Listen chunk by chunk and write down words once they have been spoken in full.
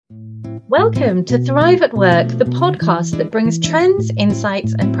Welcome to Thrive at Work, the podcast that brings trends,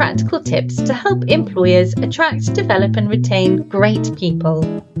 insights, and practical tips to help employers attract, develop, and retain great people.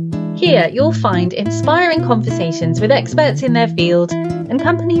 Here, you'll find inspiring conversations with experts in their field and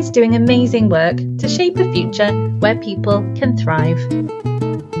companies doing amazing work to shape a future where people can thrive.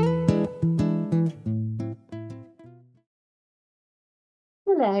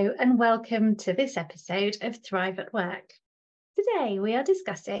 Hello, and welcome to this episode of Thrive at Work. Today, we are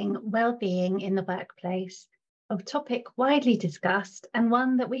discussing well-being in the workplace, a topic widely discussed and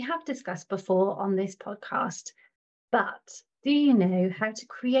one that we have discussed before on this podcast. But do you know how to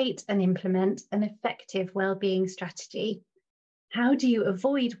create and implement an effective well-being strategy? How do you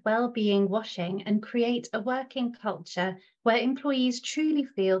avoid well-being washing and create a working culture where employees truly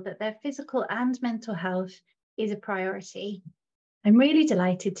feel that their physical and mental health is a priority? I'm really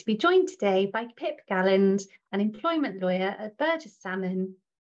delighted to be joined today by Pip Galland, an employment lawyer at Burgess Salmon,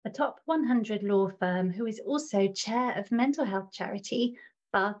 a top 100 law firm who is also chair of mental health charity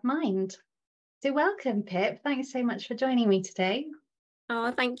Bath Mind. So welcome, Pip. Thanks so much for joining me today. Oh,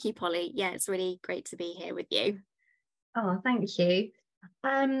 thank you, Polly. Yeah, it's really great to be here with you. Oh, thank you.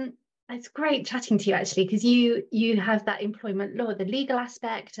 It's great chatting to you actually, because you have that employment law, the legal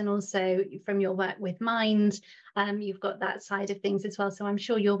aspect, and also from your work with Mind, you've got that side of things as well. So I'm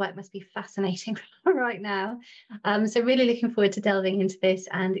sure your work must be fascinating right now. So really looking forward to delving into this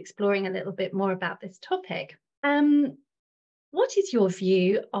and exploring a little bit more about this topic. What is your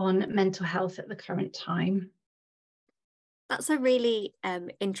view on mental health at the current time? That's a really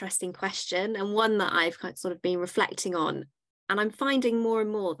interesting question, and one that I've sort of been reflecting on. And I'm finding more and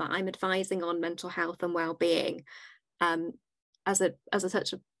more that I'm advising on mental health and well-being as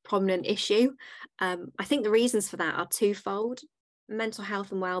such a prominent issue. I think the reasons for that are twofold. Mental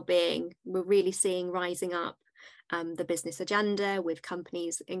health and well-being, we're really seeing rising up the business agenda, with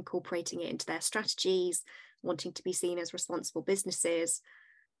companies incorporating it into their strategies, wanting to be seen as responsible businesses.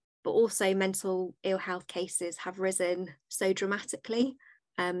 But also mental ill health cases have risen so dramatically,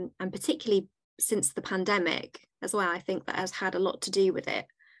 and particularly since the pandemic as well. I think that has had a lot to do with it.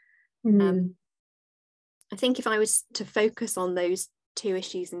 I think if I was to focus on those two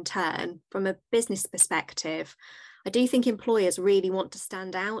issues in turn, from a business perspective, I do think employers really want to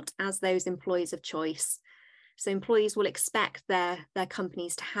stand out as those employers of choice. So employees will expect their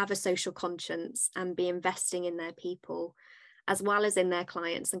companies to have a social conscience and be investing in their people, as well as in their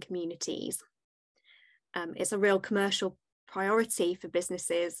clients and communities. It's a real commercial priority for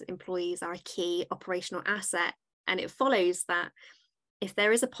businesses. Employees are a key operational asset, and it follows that if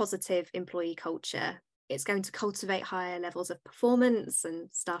there is a positive employee culture, it's going to cultivate higher levels of performance and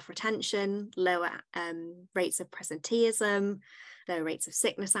staff retention, lower rates of presenteeism, lower rates of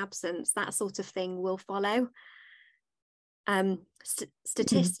sickness absence. That sort of thing will follow.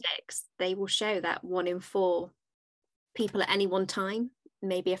 Statistics, they will show that 1 in 4 people at any one time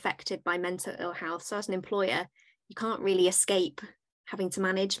may be affected by mental ill health. So as an employer, you can't really escape having to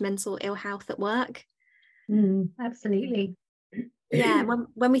manage mental ill health at work. Absolutely. Yeah,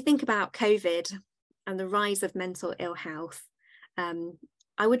 when we think about COVID and the rise of mental ill health,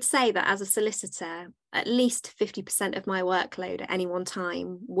 I would say that as a solicitor, at least 50% of my workload at any one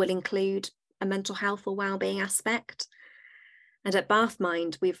time will include a mental health or wellbeing aspect. And at Bath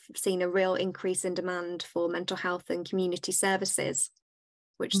Mind, we've seen a real increase in demand for mental health and community services,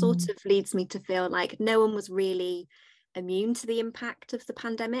 which sort of leads me to feel like no one was really immune to the impact of the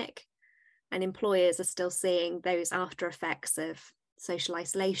pandemic. And employers are still seeing those after effects of social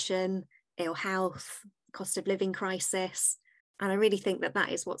isolation, ill health, cost of living crisis. And I really think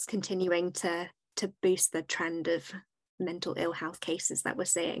that is what's continuing to boost the trend of mental ill health cases that we're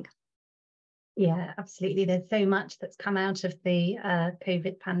seeing. Yeah, absolutely. There's so much that's come out of the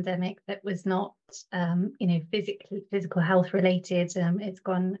COVID pandemic that was not, physical health related. It's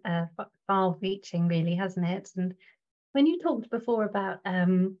gone far-reaching, really, hasn't it? And when you talked before about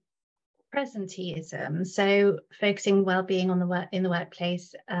presenteeism, so focusing well-being on in the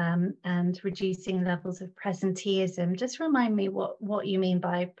workplace and reducing levels of presenteeism, just remind me what you mean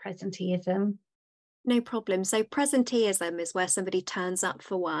by presenteeism. No problem. So presenteeism is where somebody turns up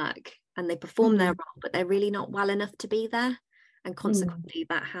for work and they perform their role, but they're really not well enough to be there. And consequently,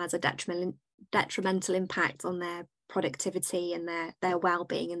 that has a detrimental impact on their productivity and their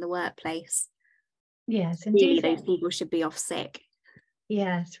well-being in the workplace. Yes, and really, those people should be off sick.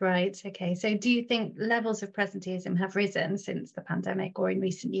 Yes, right. Okay. So do you think levels of presenteeism have risen since the pandemic or in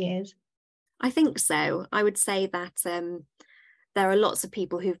recent years? I think so. I would say that there are lots of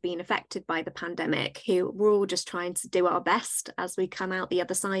people who've been affected by the pandemic who we're all just trying to do our best as we come out the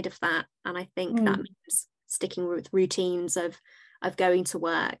other side of that. And I think that means sticking with routines of of going to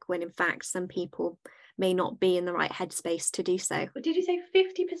work, when in fact some people may not be in the right headspace to do so. But did you say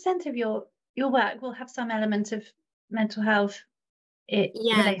 50% of your work will have some element of mental health Yeah.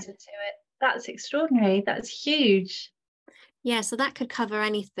 related to it? That's extraordinary. That's huge. Yeah, so that could cover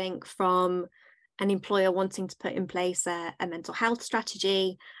anything from an employer wanting to put in place a mental health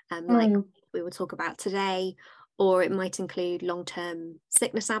strategy, like we will talk about today, or it might include long-term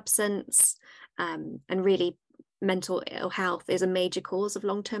sickness absence. And really, mental ill health is a major cause of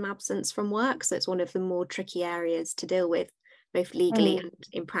long-term absence from work. So it's one of the more tricky areas to deal with, both legally and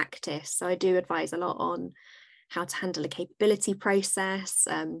in practice. So I do advise a lot on how to handle a capability process,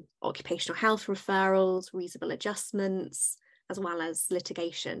 occupational health referrals, reasonable adjustments, as well as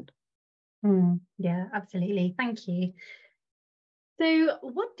litigation. Yeah, absolutely. Thank you. So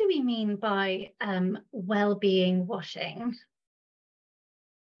what do we mean by well-being washing?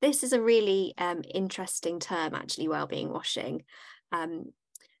 This is a really interesting term, actually, wellbeing washing.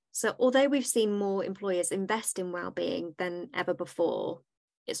 So although we've seen more employers invest in wellbeing than ever before,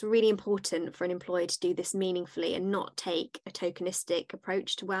 it's really important for an employer to do this meaningfully and not take a tokenistic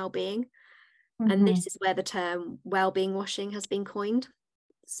approach to wellbeing. And this is where the term wellbeing washing has been coined.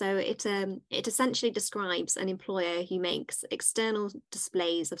 So it essentially describes an employer who makes external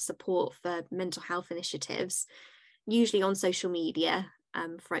displays of support for mental health initiatives, usually on social media,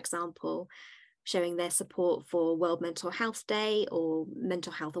 for example, showing their support for World Mental Health Day or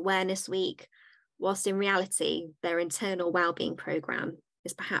Mental Health Awareness Week, whilst in reality, their internal wellbeing programme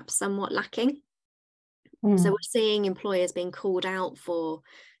is perhaps somewhat lacking. So we're seeing employers being called out for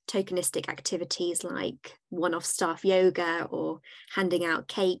tokenistic activities like one-off staff yoga or handing out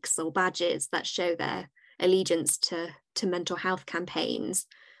cakes or badges that show their allegiance to mental health campaigns,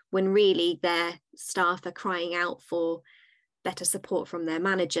 when really their staff are crying out for better support from their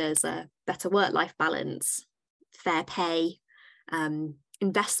managers, a better work-life balance, fair pay,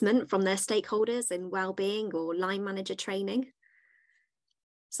 investment from their stakeholders in well-being or line manager training.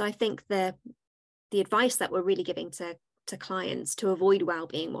 So I think the advice that we're really giving to clients to avoid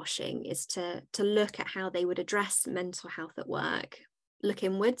wellbeing washing is to look at how they would address mental health at work, look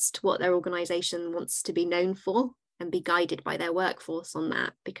inwards to what their organisation wants to be known for, and be guided by their workforce on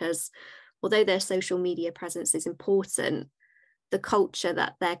that. Because although their social media presence is important, the culture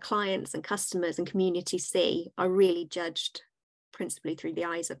that their clients and customers and community see are really judged principally through the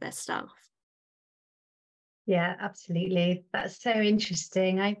eyes of their staff. Yeah, absolutely. That's so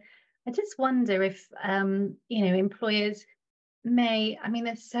interesting. I just wonder if employers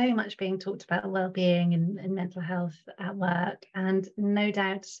there's so much being talked about well-being and mental health at work, and no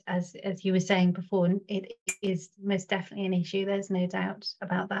doubt, as you were saying before, it is most definitely an issue. There's no doubt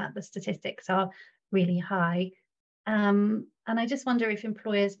about that. The statistics are really high. And I just wonder if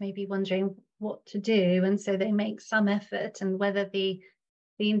employers may be wondering what to do, and so they make some effort, and whether the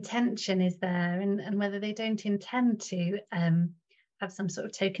intention is there, and whether they don't intend to have some sort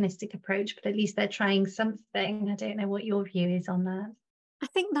of tokenistic approach, but at least they're trying something. I don't know what your view is on that. I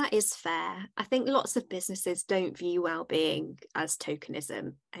think that is fair. I think lots of businesses don't view well-being as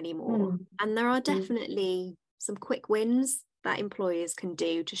tokenism anymore. And there are definitely some quick wins that employers can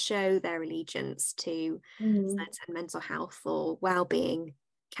do to show their allegiance to certain mental health or well-being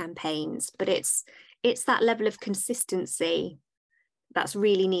campaigns. But it's that level of consistency that's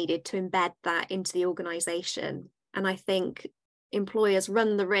really needed to embed that into the organisation. And I think employers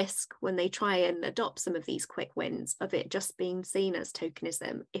run the risk when they try and adopt some of these quick wins of it just being seen as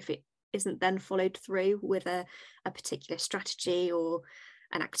tokenism if it isn't then followed through with a particular strategy or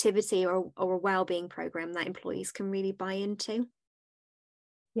an activity or a wellbeing program that employees can really buy into.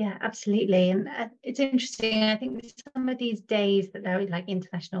 Yeah, absolutely. And it's interesting. I think some of these days that they're like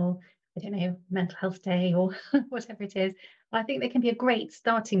International, I don't know, Mental Health Day or whatever it is, I think they can be a great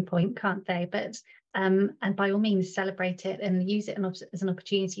starting point, can't they? But and by all means celebrate it and use it as an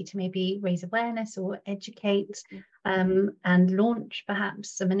opportunity to maybe raise awareness or educate, and launch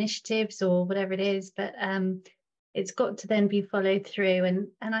perhaps some initiatives or whatever it is. But it's got to then be followed through, and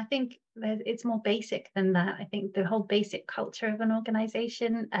I think it's more basic than that. I think the whole basic culture of an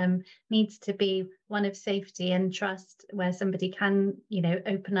organization needs to be one of safety and trust, where somebody can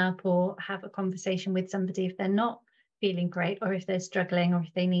open up or have a conversation with somebody if they're not feeling great, or if they're struggling, or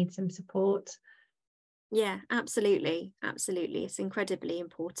if they need some support. Yeah, absolutely. It's incredibly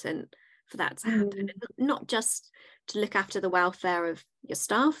important for that to happen, not just to look after the welfare of your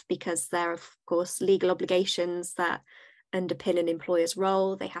staff, because there are of course legal obligations that underpin an employer's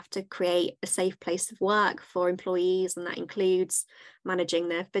role. They have to create a safe place of work for employees, and that includes managing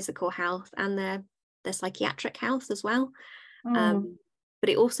their physical health and their psychiatric health as well. but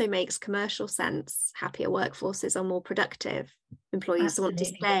it also makes commercial sense. Happier workforces are more productive. Employees want to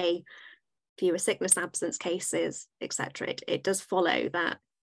stay, fewer sickness absence cases, etc. It does follow that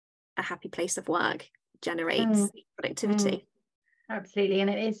a happy place of work generates productivity. Absolutely, and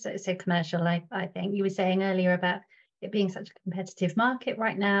it is so commercial. I think you were saying earlier about it being such a competitive market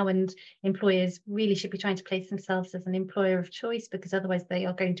right now, and employers really should be trying to place themselves as an employer of choice, because otherwise they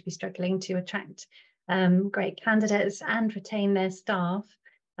are going to be struggling to attract great candidates and retain their staff.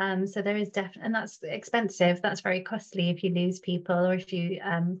 So there is definitely, and that's expensive. That's very costly if you lose people, or if you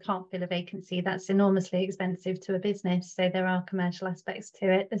can't fill a vacancy. That's enormously expensive to a business. So there are commercial aspects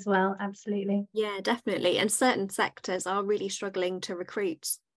to it as well. Absolutely. Yeah, definitely. And certain sectors are really struggling to recruit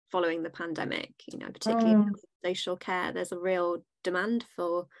following the pandemic. Particularly in social care, there's a real demand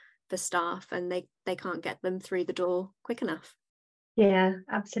for staff, and they can't get them through the door quick enough. Yeah,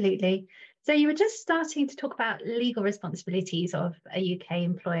 absolutely. So you were just starting to talk about legal responsibilities of a UK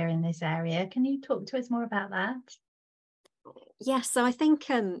employer in this area. Can you talk to us more about that? Yes, so I think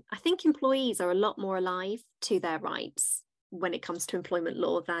employees are a lot more alive to their rights when it comes to employment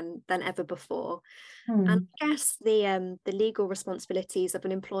law than ever before. And I guess the legal responsibilities of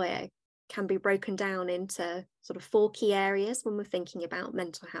an employer can be broken down into sort of 4 key areas when we're thinking about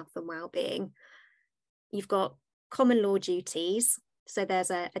mental health and well-being. You've got common law duties. So there's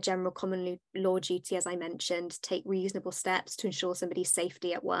a general common law duty, as I mentioned, take reasonable steps to ensure somebody's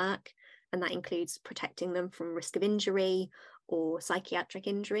safety at work. And that includes protecting them from risk of injury or psychiatric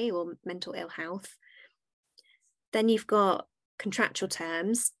injury or mental ill health. Then you've got contractual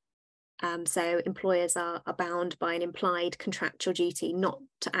terms. So employers are bound by an implied contractual duty not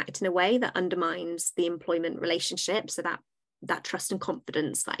to act in a way that undermines the employment relationship. So that trust and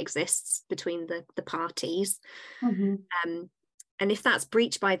confidence that exists between the parties. And if that's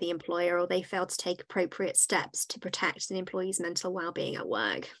breached by the employer, or they fail to take appropriate steps to protect an employee's mental well-being at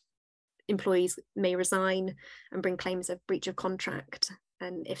work, employees may resign and bring claims of breach of contract.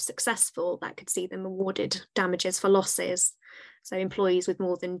 And if successful, that could see them awarded damages for losses. So employees with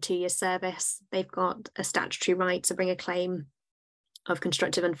more than 2 years service, they've got a statutory right to bring a claim of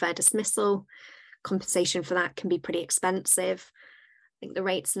constructive unfair dismissal. Compensation for that can be pretty expensive. I think the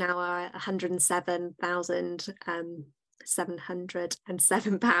rates now are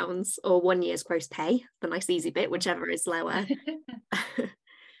 £107,707 or 1 year's gross pay, the nice easy bit, whichever is lower.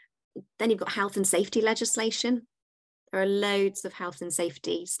 Then you've got health and safety legislation. There are loads of health and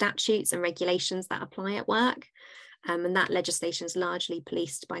safety statutes and regulations that apply at work. And that legislation is largely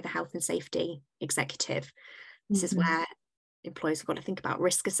policed by the Health and Safety Executive. This is where employers have got to think about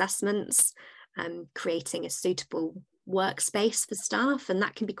risk assessments and creating a suitable workspace for staff. And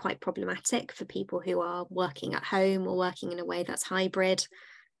that can be quite problematic for people who are working at home or working in a way that's hybrid.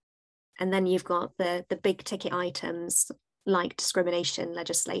 And then you've got the big ticket items like discrimination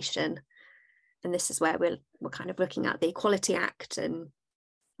legislation. And this is where we're kind of looking at the Equality Act and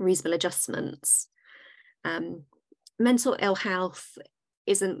reasonable adjustments. Mental ill health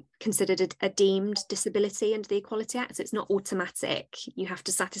isn't considered a deemed disability under the Equality Act. So it's not automatic. You have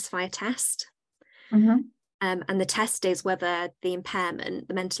to satisfy a test. And the test is whether the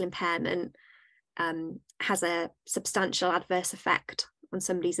mental impairment, has a substantial adverse effect on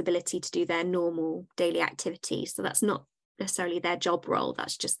somebody's ability to do their normal daily activities. So that's not necessarily their job role,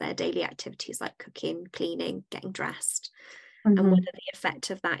 that's just their daily activities like cooking, cleaning, getting dressed. And whether the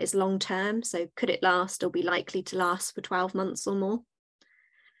effect of that is long term. So could it last or be likely to last for 12 months or more?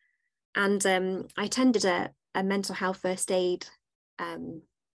 And I attended a mental health first aid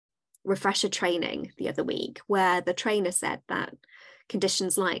refresher training the other week, where the trainer said that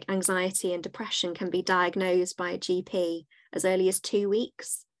conditions like anxiety and depression can be diagnosed by a GP as early as 2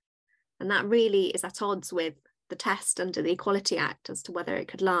 weeks. And that really is at odds with the test under the Equality Act as to whether it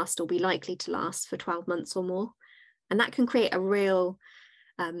could last or be likely to last for 12 months or more. And that can create a real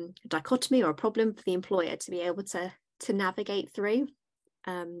dichotomy or a problem for the employer to be able to navigate through.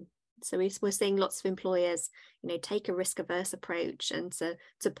 So we're seeing lots of employers, take a risk-averse approach and to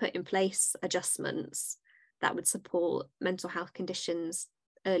put in place adjustments that would support mental health conditions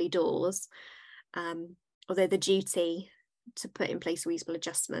early doors. Although the duty to put in place reasonable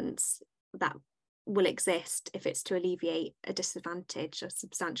adjustments, that will exist if it's to alleviate a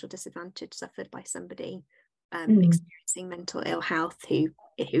substantial disadvantage suffered by somebody experiencing mental ill health who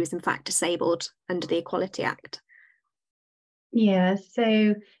is in fact disabled under the Equality Act. Yeah,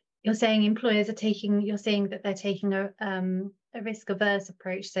 so you're saying employers are taking a risk-averse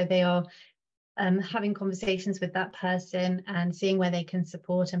approach, so they are having conversations with that person and seeing where they can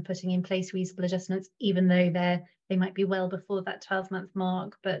support and putting in place reasonable adjustments, even though they might be well before that 12-month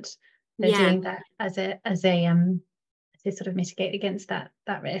mark, but they're doing that as a to sort of mitigate against that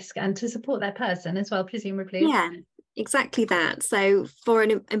risk and to support their person as well, presumably. Yeah, exactly that. So for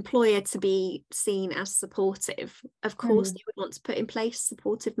an employer to be seen as supportive, of course, you would want to put in place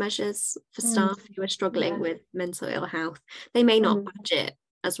supportive measures for staff who are struggling with mental ill health. They may not budget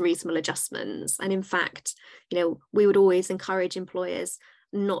as reasonable adjustments. And in fact, we would always encourage employers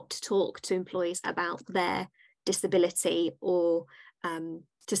not to talk to employees about their disability or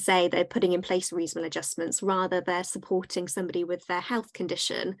to say they're putting in place reasonable adjustments. Rather, they're supporting somebody with their health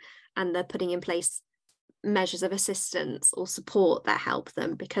condition and they're putting in place measures of assistance or support that help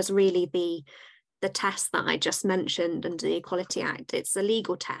them, because really the test that I just mentioned under the Equality Act, it's a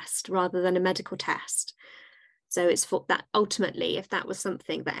legal test rather than a medical test. So it's for that ultimately, if that was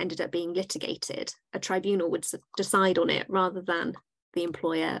something that ended up being litigated, a tribunal would decide on it rather than the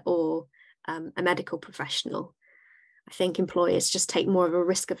employer or a medical professional. I think employers just take more of a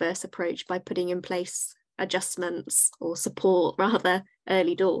risk-averse approach by putting in place adjustments or support rather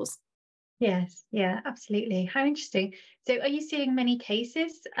early doors. Yes, yeah, absolutely. How interesting. So are you seeing many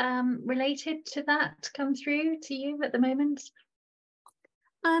cases related to that come through to you at the moment?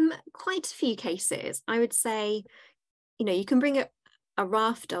 Quite a few cases. I would say, you can bring a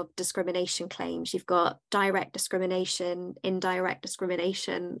raft of discrimination claims. You've got direct discrimination, indirect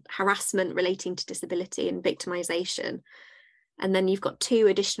discrimination, harassment relating to disability and victimisation. And then you've got 2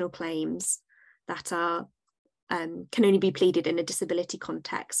 additional claims that are can only be pleaded in a disability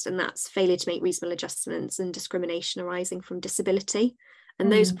context, and that's failure to make reasonable adjustments and discrimination arising from disability.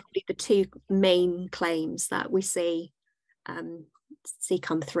 And those are probably the 2 main claims that we see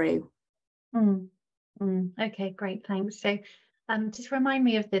come through. Okay, great, thanks. So just remind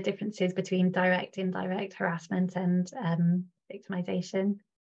me of the differences between direct, indirect harassment and victimisation.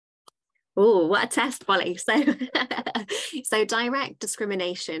 Oh, what a test, Polly. So direct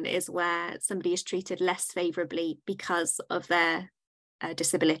discrimination is where somebody is treated less favourably because of their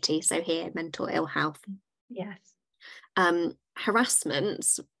disability. So here, mental ill health. Yes. Harassment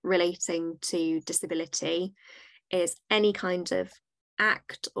relating to disability is any kind of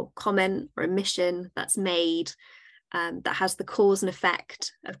act or comment or omission that's made that has the cause and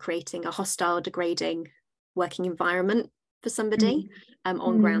effect of creating a hostile, degrading working environment for somebody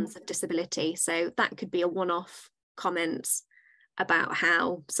on grounds of disability. So that could be a one-off comment about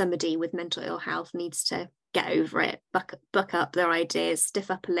how somebody with mental ill health needs to get over it, buck up their ideas, stiff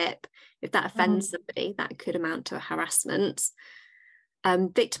up a lip. If that offends somebody, that could amount to a harassment.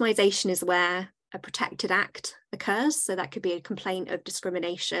 Victimisation is where a protected act occurs. So that could be a complaint of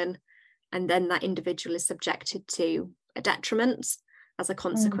discrimination, and then that individual is subjected to a detriment as a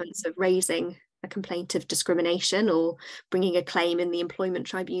consequence of raising a complaint of discrimination or bringing a claim in the employment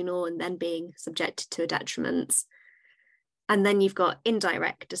tribunal and then being subjected to a detriment. And then you've got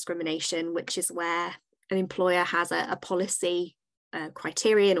indirect discrimination, which is where an employer has a policy,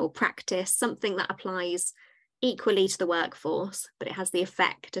 criterion or practice, something that applies equally to the workforce, but it has the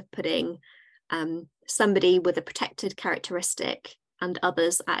effect of putting somebody with a protected characteristic and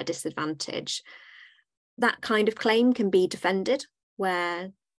others at a disadvantage. That kind of claim can be defended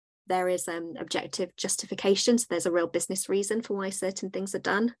where there is objective justification. So there's a real business reason for why certain things are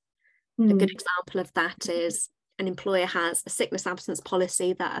done. A good example of that is an employer has a sickness absence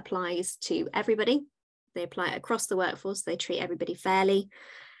policy that applies to everybody. They apply it across the workforce. They treat everybody fairly.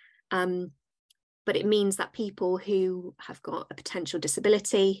 But it means that people who have got a potential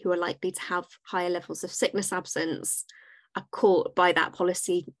disability, who are likely to have higher levels of sickness absence, are caught by that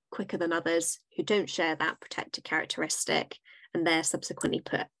policy quicker than others who don't share that protected characteristic, and they're subsequently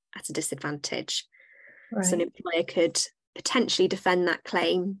put at a disadvantage. Right. So an employer could potentially defend that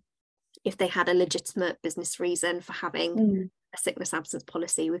claim if they had a legitimate business reason for having a sickness absence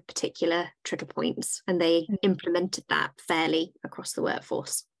policy with particular trigger points, and they implemented that fairly across the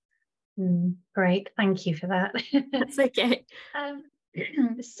workforce. Great, thank you for that. That's okay.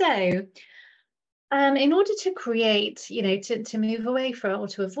 So in order to create, to move away from or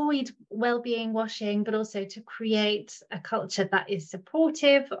to avoid well-being washing, but also to create a culture that is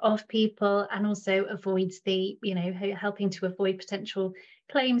supportive of people and also avoids the, helping to avoid potential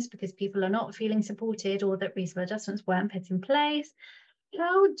claims because people are not feeling supported or that reasonable adjustments weren't put in place,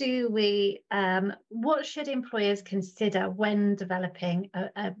 how do we, what should employers consider when developing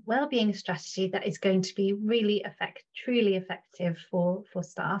a well-being strategy that is going to be really truly effective for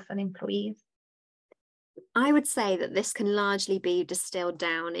staff and employees? I would say that this can largely be distilled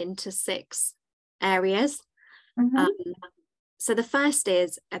down into 6 areas. So the first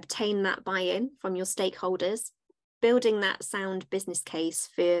is obtain that buy-in from your stakeholders. Building that sound business case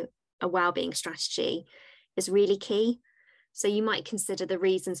for a wellbeing strategy is really key. So you might consider the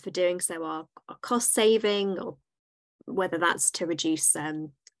reasons for doing so are cost saving or whether that's to reduce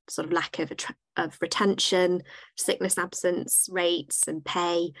sort of lack of retention, sickness absence rates and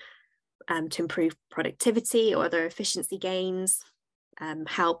pay, to improve productivity or other efficiency gains,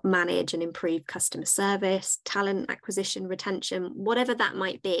 help manage and improve customer service, talent acquisition, retention, whatever that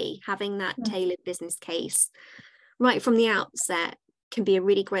might be. Having that tailored business case right from the outset can be a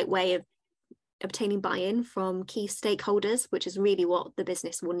really great way of obtaining buy-in from key stakeholders, which is really what the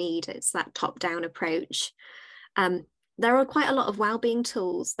business will need. It's that top-down approach. There are quite a lot of wellbeing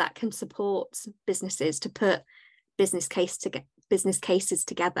tools that can support businesses to put business cases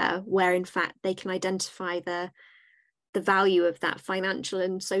together, where in fact they can identify the value of that financial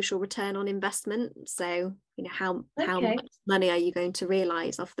and social return on investment. So, you know, how much money are you going to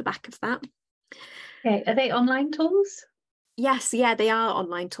realise off the back of that? Okay, are they online tools? Yes, yeah, they are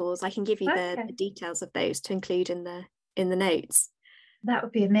online tools. I can give you the details of those to include in the notes. That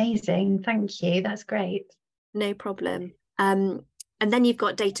would be amazing. Thank you. That's great. No problem. And then you've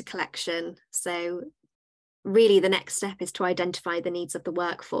got data collection. So really the next step is to identify the needs of the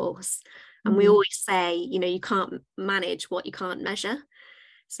workforce. And we always say, you know, you can't manage what you can't measure.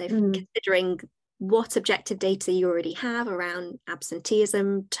 So considering what objective data you already have around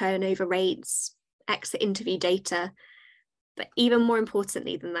absenteeism, turnover rates, exit interview data, but even more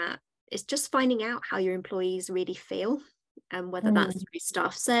importantly than that, it's just finding out how your employees really feel, and whether that's through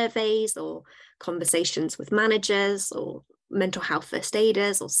staff surveys or conversations with managers or mental health first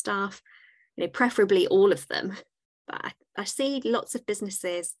aiders or staff, you know, preferably all of them. But I see lots of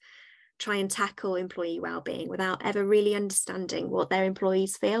businesses try and tackle employee wellbeing without ever really understanding what their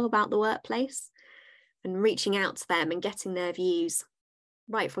employees feel about the workplace, and reaching out to them and getting their views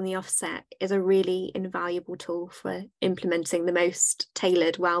right from the offset is a really invaluable tool for implementing the most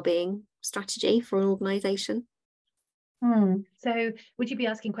tailored wellbeing strategy for an organisation. So would you be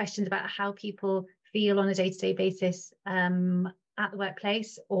asking questions about how people feel on a day-to-day basis at the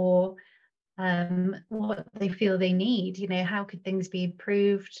workplace, or what they feel they need? You know, how could things be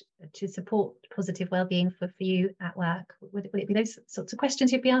improved to support positive wellbeing for you at work? Would it be those sorts of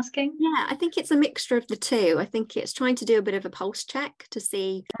questions you'd be asking? Yeah, I think it's a mixture of the two. I think it's trying to do a bit of a pulse check to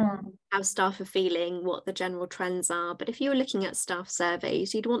see how staff are feeling, what the general trends are. But if you were looking at staff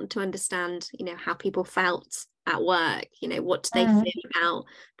surveys, you'd want to understand, you know, how people felt at work. You know, what do they feel about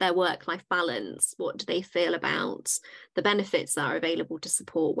their work-life balance? What do they feel about the benefits that are available to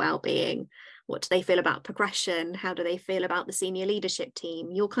support wellbeing? What do they feel about progression? How do they feel about the senior leadership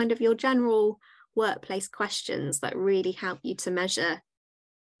team? Your general workplace questions that really help you to measure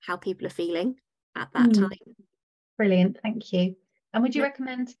how people are feeling at that time. Brilliant, thank you. And would you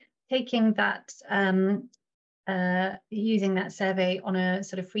recommend taking that, using that survey on a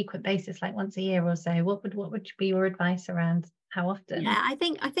sort of frequent basis, like once a year or so? What would be your advice around how often? Yeah, I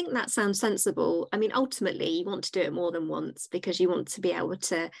think that sounds sensible. I mean, ultimately, you want to do it more than once, because you want to be able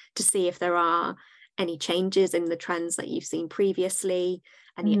to see if there are any changes in the trends that you've seen previously,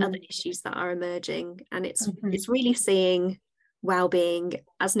 any other issues that are emerging. And it's really seeing wellbeing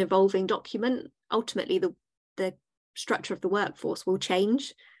as an evolving document. Ultimately, the structure of the workforce will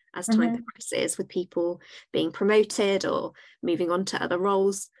change as time progresses, with people being promoted or moving on to other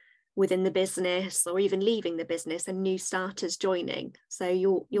roles within the business, or even leaving the business and new starters joining. So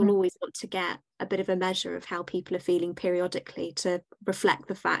you'll always want to get a bit of a measure of how people are feeling periodically, to reflect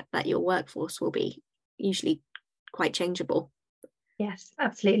the fact that your workforce will be usually quite changeable. Yes,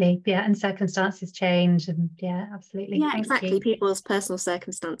 absolutely. Yeah, and circumstances change, and yeah, absolutely. Yeah, exactly. People's personal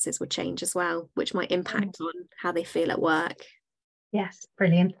circumstances would change as well, which might impact on how they feel at work. Yes,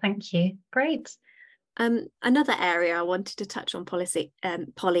 brilliant. Thank you. Great. Another area I wanted to touch on, Polly,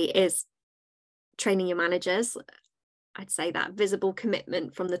 is training your managers. I'd say that visible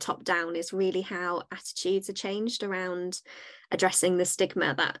commitment from the top down is really how attitudes are changed around addressing the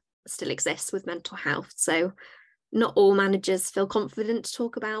stigma that still exists with mental health. So not all managers feel confident to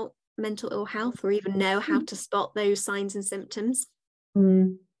talk about mental ill health, or even know how to spot those signs and symptoms.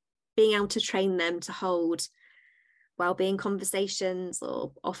 Being able to train them to hold wellbeing conversations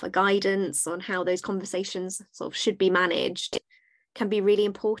or offer guidance on how those conversations sort of should be managed can be really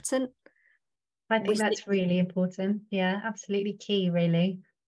important. I think that's really important. Yeah, absolutely key, really.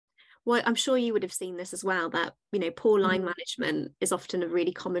 Well, I'm sure you would have seen this as well, that, you know, poor line management is often a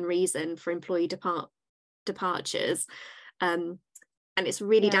really common reason for employee departures. And it's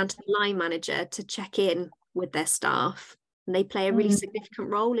really down to the line manager to check in with their staff, and they play a really significant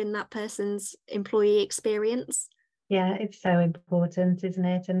role in that person's employee experience. Yeah, it's so important, isn't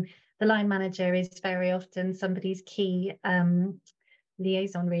it? And the line manager is very often somebody's key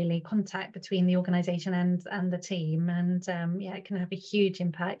liaison, really, contact between the organisation and the team. And it can have a huge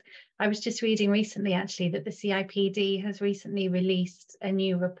impact. I was just reading recently, actually, that the CIPD has recently released a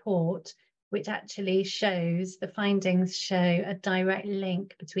new report which actually shows, the findings show a direct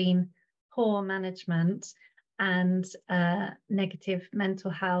link between poor management and negative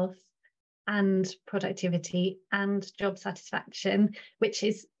mental health and productivity and job satisfaction, which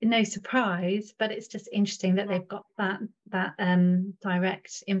is no surprise, but it's just interesting that they've got that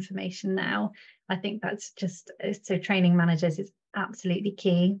direct information now. I think that's just, so training managers is absolutely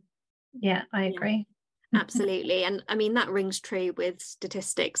key. Yeah, I agree. Absolutely. And I mean, that rings true with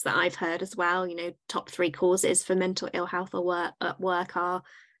statistics that I've heard as well. You know, top 3 causes for mental ill health at work are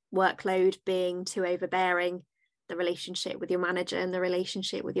workload, being too overbearing, the relationship with your manager, and the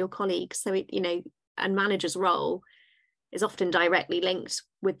relationship with your colleagues. So it, you know, and manager's role is often directly linked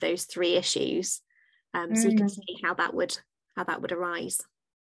with those 3 issues. So you can see how that would arise.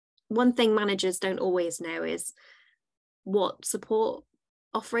 One thing managers don't always know is what support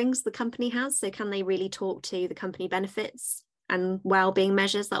offerings the company has. So can they really talk to the company benefits and wellbeing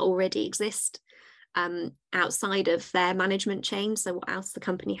measures that already exist outside of their management chain? So what else the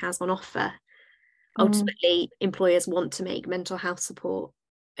company has on offer? Ultimately, employers want to make mental health support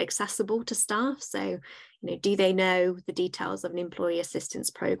accessible to staff. So, you know, do they know the details of an employee assistance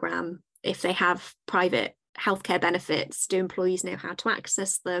program? If they have private healthcare benefits, do employees know how to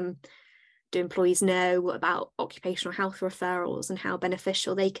access them? Do employees know about occupational health referrals and how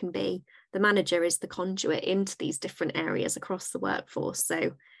beneficial they can be? The manager is the conduit into these different areas across the workforce.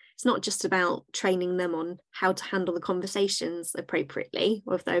 So it's not just about training them on how to handle the conversations appropriately,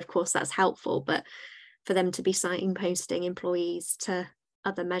 although of course that's helpful, but for them to be signposting employees to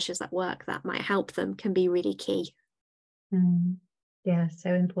other measures at work that might help them can be really key. Yeah,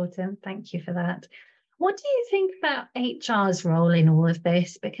 so important. Thank you for that. What do you think about HR's role in all of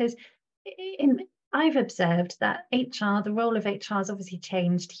this? Because I've observed that the role of HR has obviously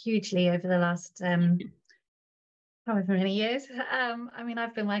changed hugely over the last however many years. I mean,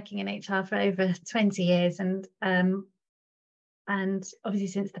 I've been working in HR for over 20 years, and obviously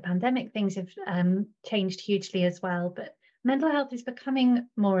since the pandemic, things have changed hugely as well. But mental health is becoming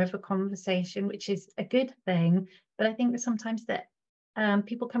more of a conversation, which is a good thing. But I think that sometimes that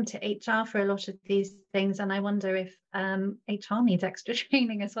people come to HR for a lot of these things, and I wonder if HR needs extra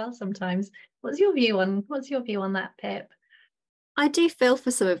training as well sometimes. What's your view on that, Pip? I do feel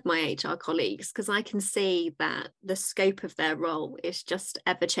for some of my HR colleagues, because I can see that the scope of their role is just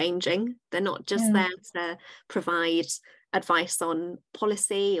ever changing. They're not just there to provide advice on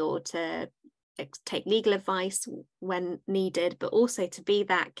policy or to take legal advice when needed, but also to be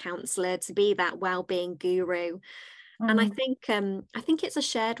that counsellor, to be that wellbeing guru. And I think it's a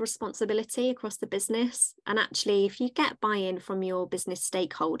shared responsibility across the business. And actually, if you get buy-in from your business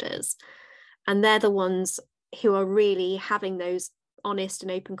stakeholders, and they're the ones who are really having those honest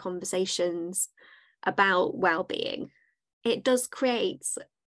and open conversations about well-being, it does create,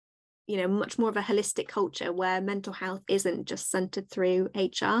 you know, much more of a holistic culture where mental health isn't just centered through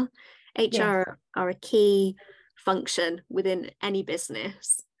HR. HR are a key function within any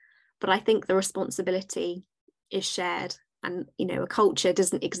business, but I think the responsibility is shared. And, you know, a culture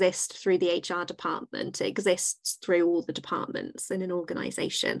doesn't exist through the HR department, it exists through all the departments in an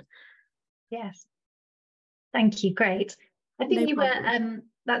organization. Yes. Thank you. Great. I think you were,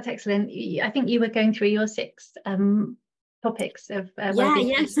 that's excellent. I think you were going through your 6 topics of wellbeing.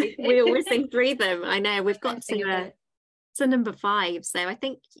 Yes, we always think through them. I know we've got to number 5. So I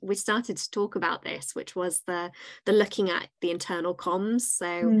think we started to talk about this, which was the looking at the internal comms.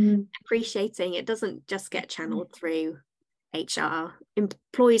 So appreciating it doesn't just get channeled through HR.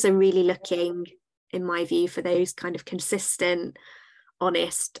 Employees are really looking, in my view, for those kind of consistent,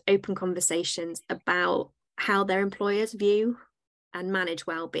 honest, open conversations about how their employers view and manage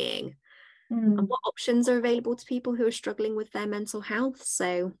well-being, and what options are available to people who are struggling with their mental health.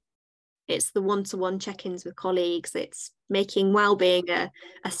 So it's the one-to-one check-ins with colleagues, it's making well-being a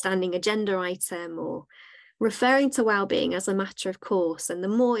standing agenda item, or referring to well-being as a matter of course. And the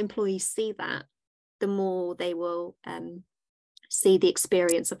more employees see that, the more they will see the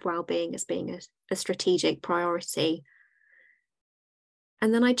experience of well-being as being a strategic priority.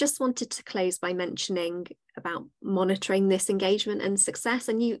 And then I just wanted to close by mentioning about monitoring this engagement and success.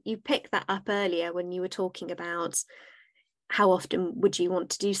 And you picked that up earlier when you were talking about how often would you want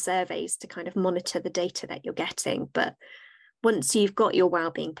to do surveys to kind of monitor the data that you're getting. But once you've got your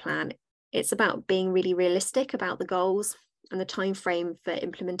wellbeing plan, it's about being really realistic about the goals and the time frame for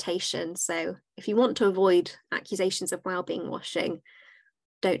implementation. So if you want to avoid accusations of wellbeing washing,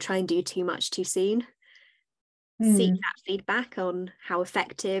 don't try and do too much too soon. seek that feedback on how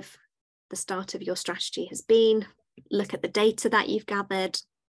effective the start of your strategy has been. Look at the data that you've gathered.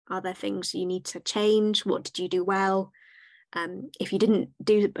 Are there things you need to change? What did you do well? If you didn't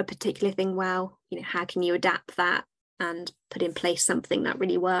do a particular thing well, how can you adapt that and put in place something that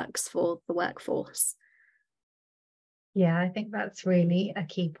really works for the workforce? Yeah, I think that's really a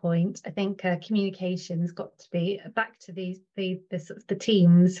key point. I think communication's got to be back to the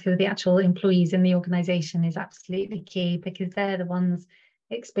teams, who are the actual employees in the organisation, is absolutely key, because they're the ones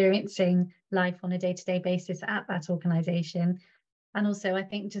experiencing life on a day-to-day basis at that organisation. And also, I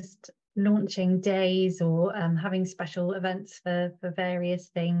think just launching days or having special events for various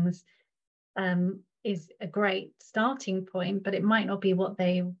things is a great starting point, but it might not be what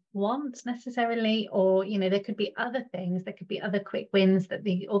they want necessarily. Or, there could be other things, there could be other quick wins that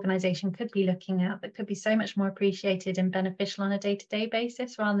the organisation could be looking at that could be so much more appreciated and beneficial on a day-to-day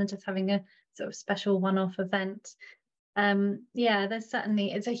basis, rather than just having a sort of special one-off event. There's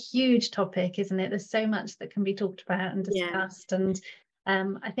certainly, it's a huge topic, isn't it? There's so much that can be talked about and discussed. And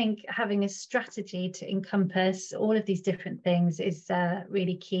I think having a strategy to encompass all of these different things is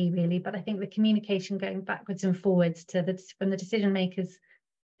really key, really. But I think the communication going backwards and forwards from the decision makers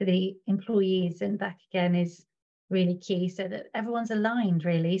to the employees and back again is really key, so that everyone's aligned,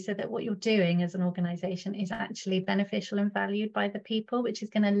 really, so that what you're doing as an organisation is actually beneficial and valued by the people, which is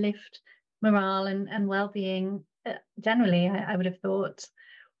going to lift morale and well-being generally, I would have thought.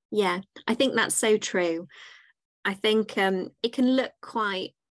 Yeah, I think that's so true. I think it can look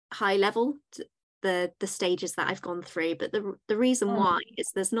quite high level, the stages that I've gone through, but the reason why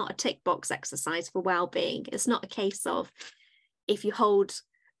is there's not a tick box exercise for well-being. It's not a case of, if you hold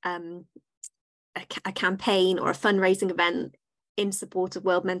a campaign or a fundraising event in support of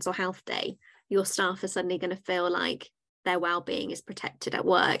World Mental Health Day, your staff are suddenly going to feel like their well-being is protected at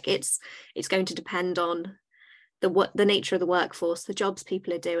work. It's going to depend on the nature of the workforce, the jobs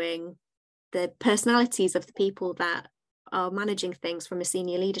people are doing, the personalities of the people that are managing things from a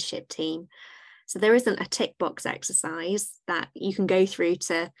senior leadership team. So there isn't a tick box exercise that you can go through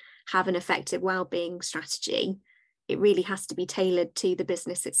to have an effective wellbeing strategy. It really has to be tailored to the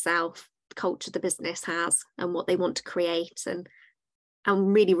business itself, the culture the business has, and what they want to create, and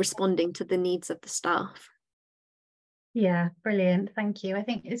really responding to the needs of the staff. Yeah, brilliant. Thank you. I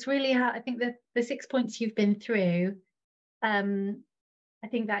think it's really hard. I think the 6 points you've been through, I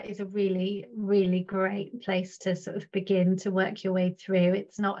think that is a really, really great place to sort of begin to work your way through.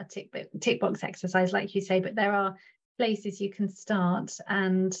 It's not a tick box exercise, like you say, but there are places you can start.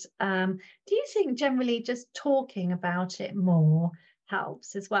 And do you think generally just talking about it more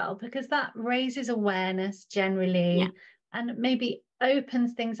helps as well? Because that raises awareness generally, and maybe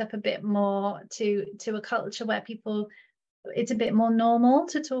opens things up a bit more to a culture where it's a bit more normal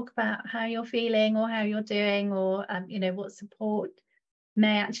to talk about how you're feeling or how you're doing, or what support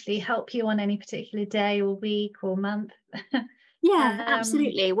may actually help you on any particular day or week or month.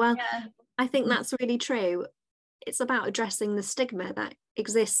 Absolutely. Well, I think that's really true. It's about addressing the stigma that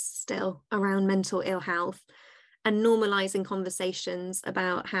exists still around mental ill health and normalizing conversations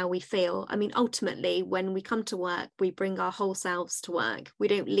about how we feel. I mean, ultimately, when we come to work, we bring our whole selves to work. We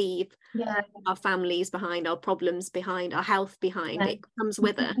don't leave our families behind, our problems behind, our health behind. It comes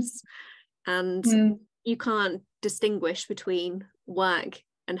with us. And you can't distinguish between work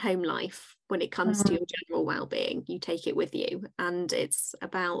and home life when it comes to your general well-being. You take it with you, and it's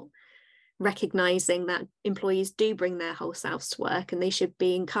about recognizing that employees do bring their whole selves to work, and they should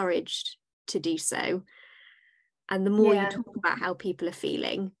be encouraged to do so. And the more you talk about how people are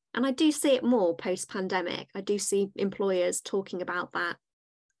feeling, and I do see it more post-pandemic, I do see employers talking about that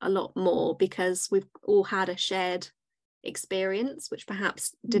a lot more, because we've all had a shared experience which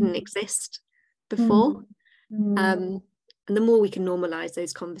perhaps didn't exist before. And the more we can normalize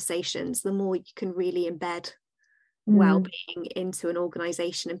those conversations, the more you can really embed well-being into an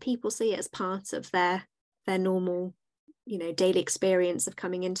organization, and people see it as part of their normal, daily experience of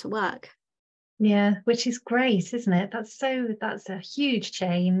coming into work. Yeah, which is great, isn't it? That's a huge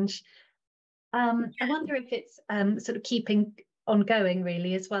change. I wonder if it's sort of keeping ongoing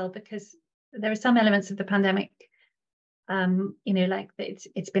really as well, because there are some elements of the pandemic, like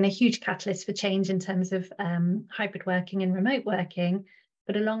it's been a huge catalyst for change in terms of hybrid working and remote working.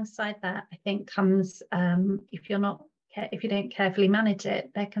 But alongside that, I think comes if you don't carefully manage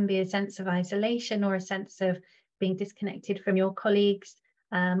it, there can be a sense of isolation or a sense of being disconnected from your colleagues,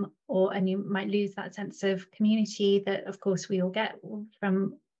 and you might lose that sense of community that, of course, we all get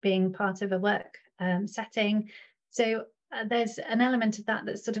from being part of a work setting. So there's an element of that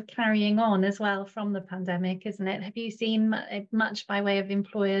that's sort of carrying on as well from the pandemic, isn't it? Have you seen much by way of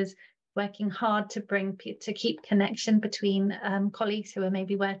employers working hard to keep connection between colleagues who are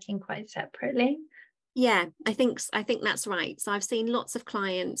maybe working quite separately? Yeah, I think that's right. So I've seen lots of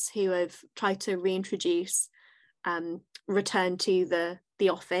clients who have tried to reintroduce return to the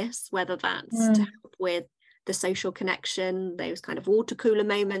office, whether that's to help with the social connection, those kind of water cooler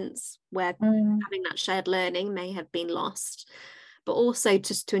moments where having that shared learning may have been lost, but also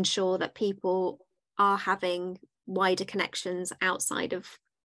just to ensure that people are having wider connections outside of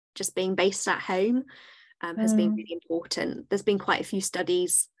just being based at home has been really important. There's been quite a few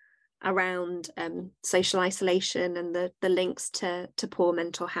studies around social isolation and the links to poor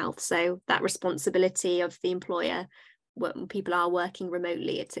mental health. So that responsibility of the employer when people are working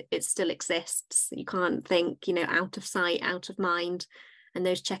remotely, it still exists. You can't think, out of sight, out of mind, and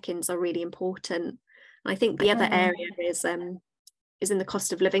those check-ins are really important. And I think the other area is in the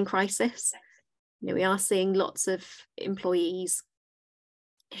cost of living crisis. We are seeing lots of employees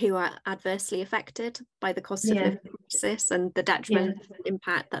who are adversely affected by the cost of living crisis and the detrimental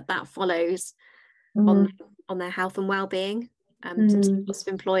impact that follows on their health and well-being. Lots of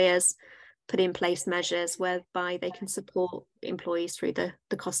employers put in place measures whereby they can support employees through the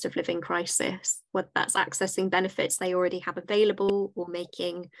cost of living crisis, whether that's accessing benefits they already have available or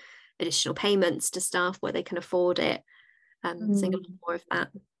making additional payments to staff where they can afford it. Seeing a lot more of that.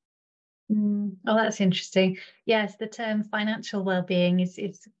 Oh, that's interesting. Yes, the term financial well-being is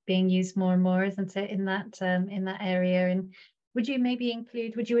being used more and more, isn't it, in that area? And would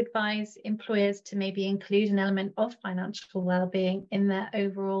you advise employers to maybe include an element of financial well-being in their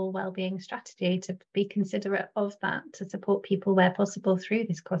overall well-being strategy, to be considerate of that, to support people where possible through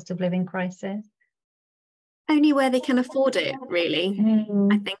this cost of living crisis? Only where they can afford it, really.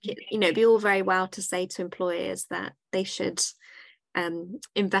 I think it'd be all very well to say to employers that they should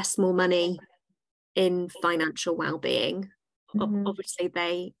invest more money in financial well-being. Obviously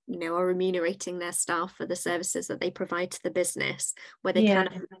they are remunerating their staff for the services that they provide to the business. Where they can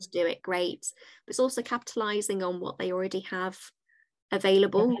afford to do it, great, but it's also capitalizing on what they already have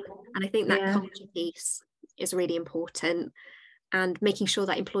available. And I think that culture piece is really important, and making sure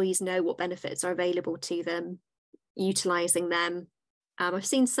that employees know what benefits are available to them, utilizing them. I've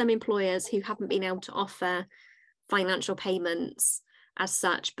seen some employers who haven't been able to offer financial payments as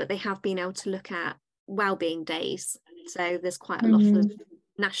such, but they have been able to look at wellbeing days. So there's quite a lot of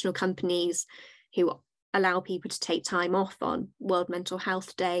national companies who allow people to take time off on World Mental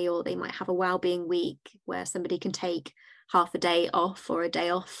Health Day, or they might have a wellbeing week where somebody can take half a day off or a day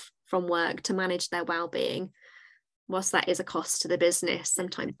off from work to manage their wellbeing. Whilst that is a cost to the business,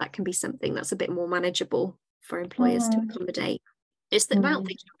 sometimes that can be something that's a bit more manageable for employers to accommodate. It's about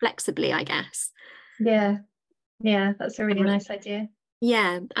thinking flexibly, I guess. Yeah, that's a really nice idea.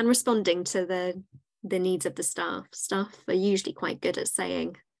 Yeah, and responding to the needs of the staff. Staff are usually quite good at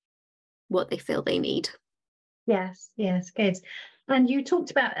saying what they feel they need. Yes, good. And you talked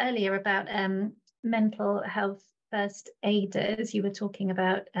about earlier about mental health first aiders. You were talking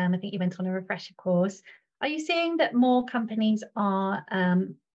about, I think you went on a refresher course. Are you seeing that more companies are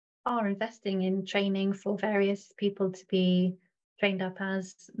investing in training for various people to be trained up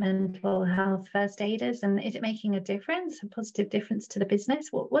as mental health first aiders, and is it making a positive difference to the business?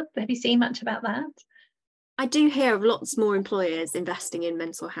 What have you seen much about that? I do hear of lots more employers investing in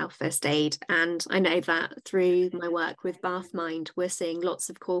mental health first aid, and I know that through my work with Bathmind, we're seeing lots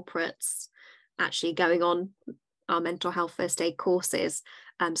of corporates actually going on our mental health first aid courses.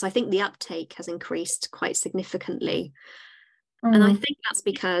 So I think the uptake has increased quite significantly. And I think that's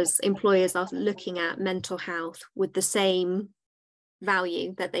because employers are looking at mental health with the same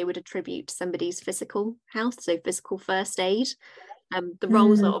value that they would attribute to somebody's physical health, so physical first aid. The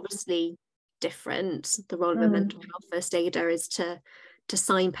roles are obviously different. The role of a mental health first aider is to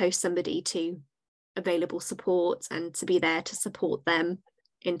signpost somebody to available support and to be there to support them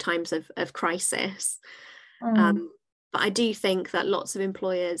in times of crisis. But I do think that lots of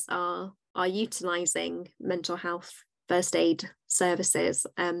employers are utilising mental health first aid services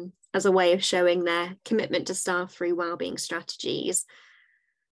as a way of showing their commitment to staff through wellbeing strategies,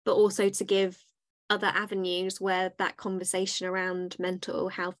 but also to give other avenues where that conversation around mental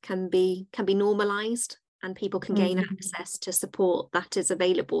health can be normalised, and people can gain access to support that is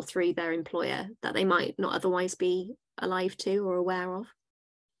available through their employer that they might not otherwise be alive to or aware of.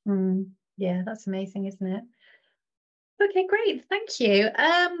 Yeah, that's amazing, isn't it? Okay, great, thank you.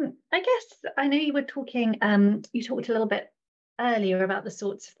 I guess I know you were talking, you talked a little bit earlier about the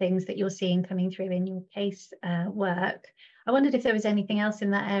sorts of things that you're seeing coming through in your case work. I wondered if there was anything else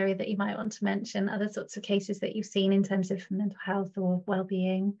in that area that you might want to mention, other sorts of cases that you've seen in terms of mental health or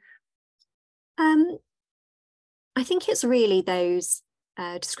well-being. I think it's really those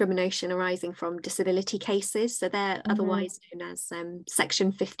discrimination arising from disability cases. So they're otherwise known as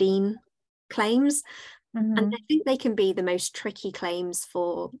Section 15 claims. And I think they can be the most tricky claims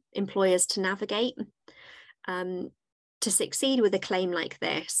for employers to navigate. To succeed with a claim like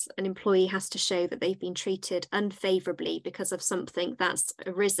this, an employee has to show that they've been treated unfavourably because of something that's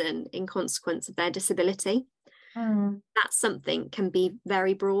arisen in consequence of their disability. That something can be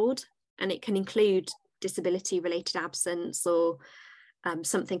very broad, and it can include disability-related absence or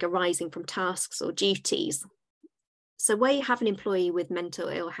something arising from tasks or duties. So where you have an employee with mental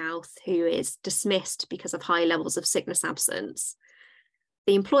ill health who is dismissed because of high levels of sickness absence,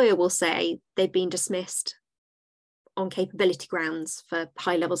 the employer will say they've been dismissed on capability grounds for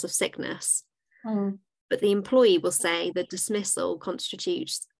high levels of sickness. But the employee will say that dismissal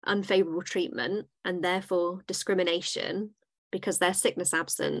constitutes unfavourable treatment and therefore discrimination because their sickness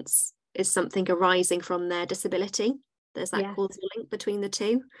absence is something arising from their disability. There's that causal link between the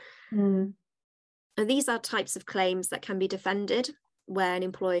two. And these are types of claims that can be defended where an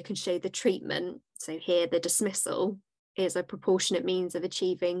employer can show the treatment, so here the dismissal, is a proportionate means of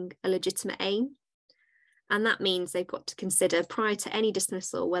achieving a legitimate aim. And that means they've got to consider prior to any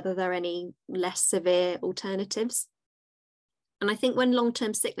dismissal whether there are any less severe alternatives. And I think when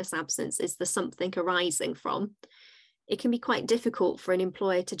long-term sickness absence is the something arising from, it can be quite difficult for an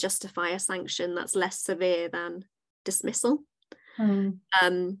employer to justify a sanction that's less severe than dismissal.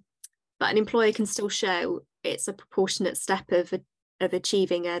 But an employer can still show it's a proportionate step of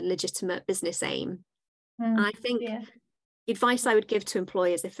achieving a legitimate business aim. And I think the advice I would give to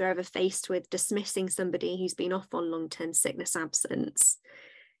employers if they're ever faced with dismissing somebody who's been off on long-term sickness absence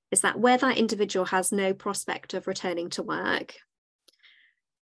is that where that individual has no prospect of returning to work,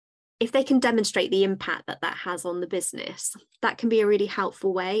 if they can demonstrate the impact that that has on the business, that can be a really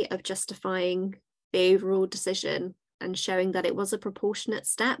helpful way of justifying the overall decision and showing that it was a proportionate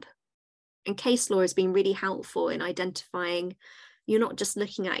step. And case law has been really helpful in identifying you're not just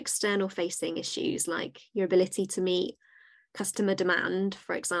looking at external facing issues like your ability to meet customer demand,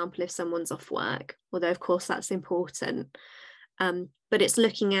 for example, if someone's off work, although of course that's important, but it's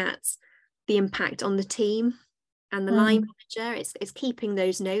looking at the impact on the team and the line manager. It's keeping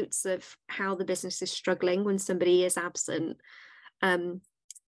those notes of how the business is struggling when somebody is absent, and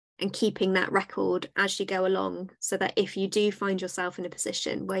keeping that record as you go along, so that if you do find yourself in a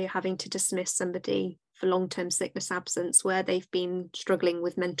position where you're having to dismiss somebody for long-term sickness absence where they've been struggling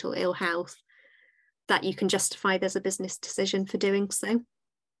with mental ill health, that you can justify there's a business decision for doing so.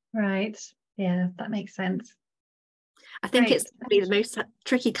 Right. Yeah, that makes sense. I think it's probably the most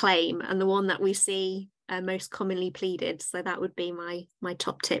tricky claim and the one that we see most commonly pleaded. So that would be my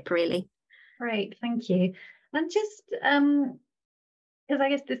top tip, really. Great, thank you. And just because I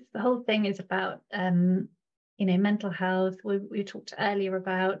guess the whole thing is about mental health. We talked earlier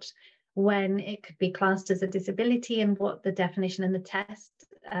about when it could be classed as a disability and what the definition and the test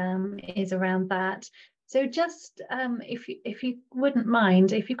is around that. So just if you wouldn't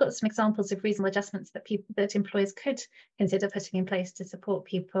mind, if you've got some examples of reasonable adjustments that employers could consider putting in place to support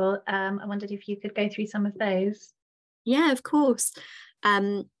people, I wondered if you could go through some of those. Yeah, of course.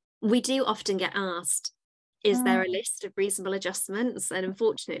 We do often get asked, is there a list of reasonable adjustments? And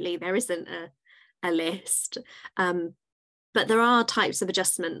unfortunately, there isn't a list. But there are types of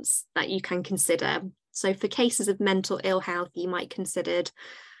adjustments that you can consider. So for cases of mental ill health, you might consider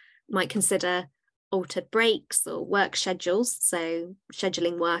altered breaks or work schedules. So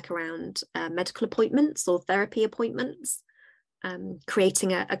scheduling work around medical appointments or therapy appointments,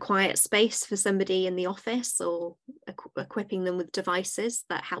 creating a quiet space for somebody in the office, or equipping them with devices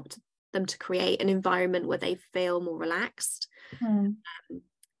that help them to create an environment where they feel more relaxed.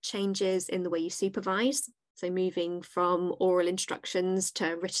 Changes in the way you supervise. So moving from oral instructions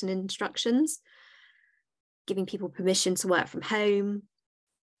to written instructions, giving people permission to work from home,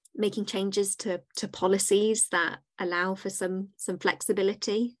 making changes to policies that allow for some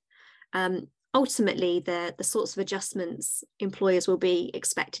flexibility. Ultimately, the sorts of adjustments employers will be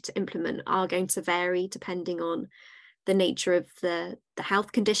expected to implement are going to vary depending on the nature of the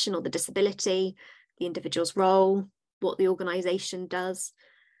health condition or the disability, the individual's role, what the organisation does.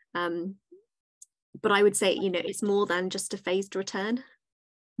 But I would say, it's more than just a phased return.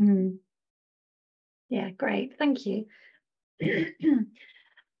 Yeah, great. Thank you.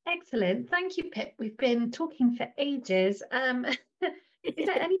 Excellent. Thank you, Pip. We've been talking for ages. Is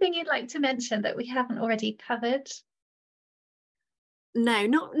there anything you'd like to mention that we haven't already covered? No,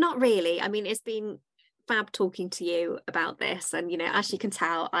 not really. I mean, it's been fab talking to you about this. And, as you can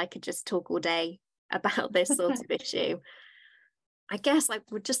tell, I could just talk all day about this sort of issue. I guess I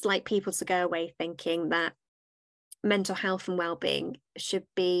would just like people to go away thinking that mental health and well-being should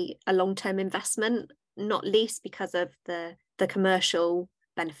be a long-term investment, not least because of the commercial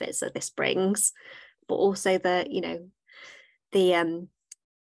benefits that this brings, but also the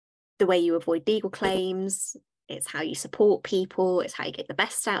way you avoid legal claims. It's how you support people, it's how you get the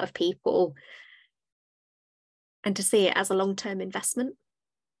best out of people, and to see it as a long-term investment.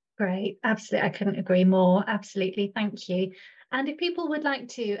 Great, absolutely, I couldn't agree more. Absolutely, thank you. And if people would like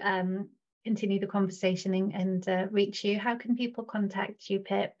to continue the conversation and reach you, how can people contact you,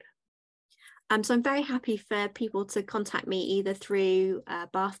 Pip? So I'm very happy for people to contact me either through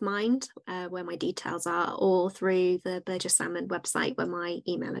Bathmind, where my details are, or through the Burgess Salmon website, where my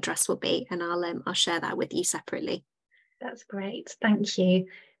email address will be, and I'll share that with you separately. That's great, thank you.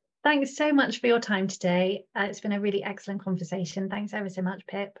 Thanks so much for your time today. It's been a really excellent conversation. Thanks ever so much,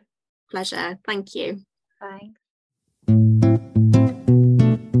 Pip. Pleasure. Thank you. Thanks.